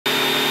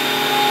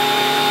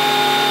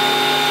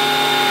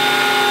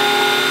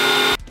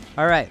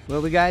Alright,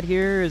 what we got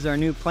here is our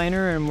new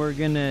planer, and we're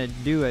gonna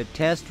do a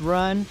test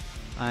run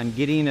on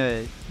getting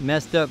a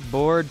messed up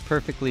board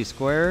perfectly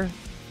square.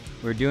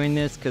 We're doing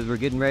this because we're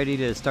getting ready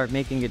to start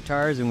making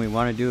guitars and we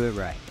want to do it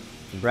right.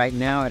 Right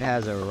now it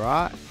has a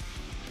rot,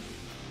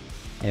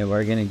 and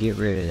we're gonna get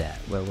rid of that.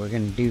 What we're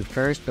gonna do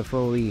first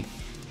before we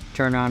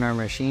turn on our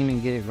machine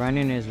and get it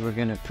running is we're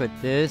gonna put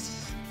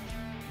this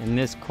in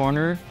this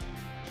corner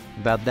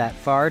about that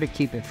far to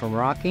keep it from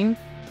rocking.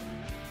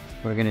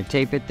 We're gonna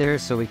tape it there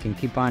so we can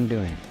keep on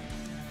doing it.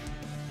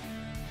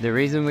 The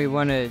reason we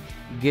want to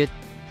get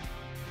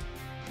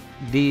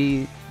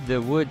the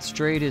wood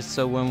straight is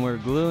so when we're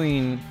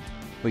gluing,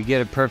 we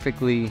get a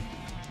perfectly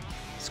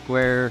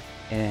square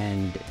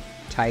and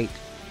tight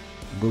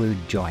glued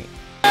joint.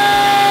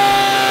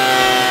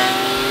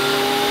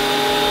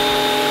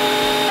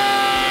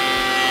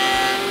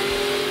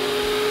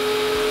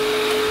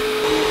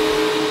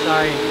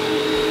 Sorry.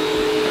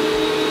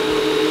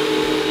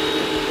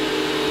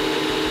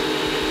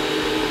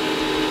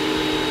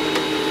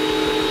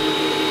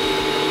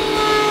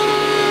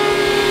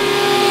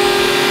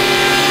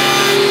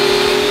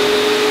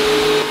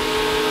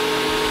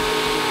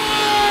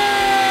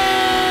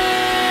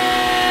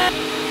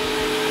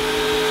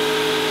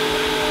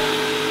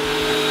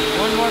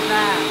 One more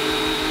pass,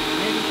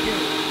 maybe two.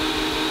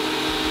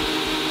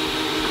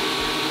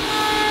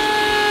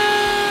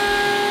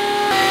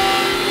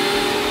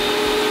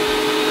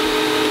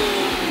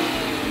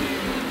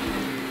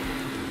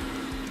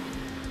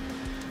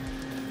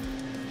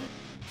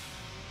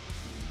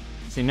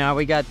 See, now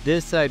we got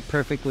this side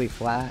perfectly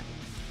flat.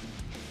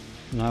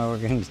 Now we're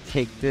going to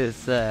take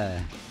this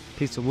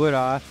piece of wood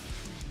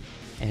off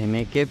and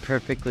make it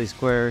perfectly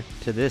square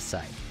to this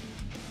side.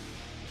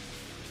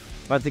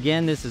 Once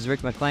again, this is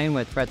Rick Mclain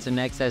with Frets and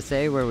Necks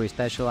SA, where we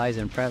specialize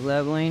in fret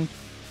leveling.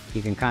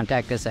 You can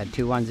contact us at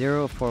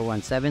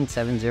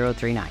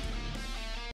 210-417-7039.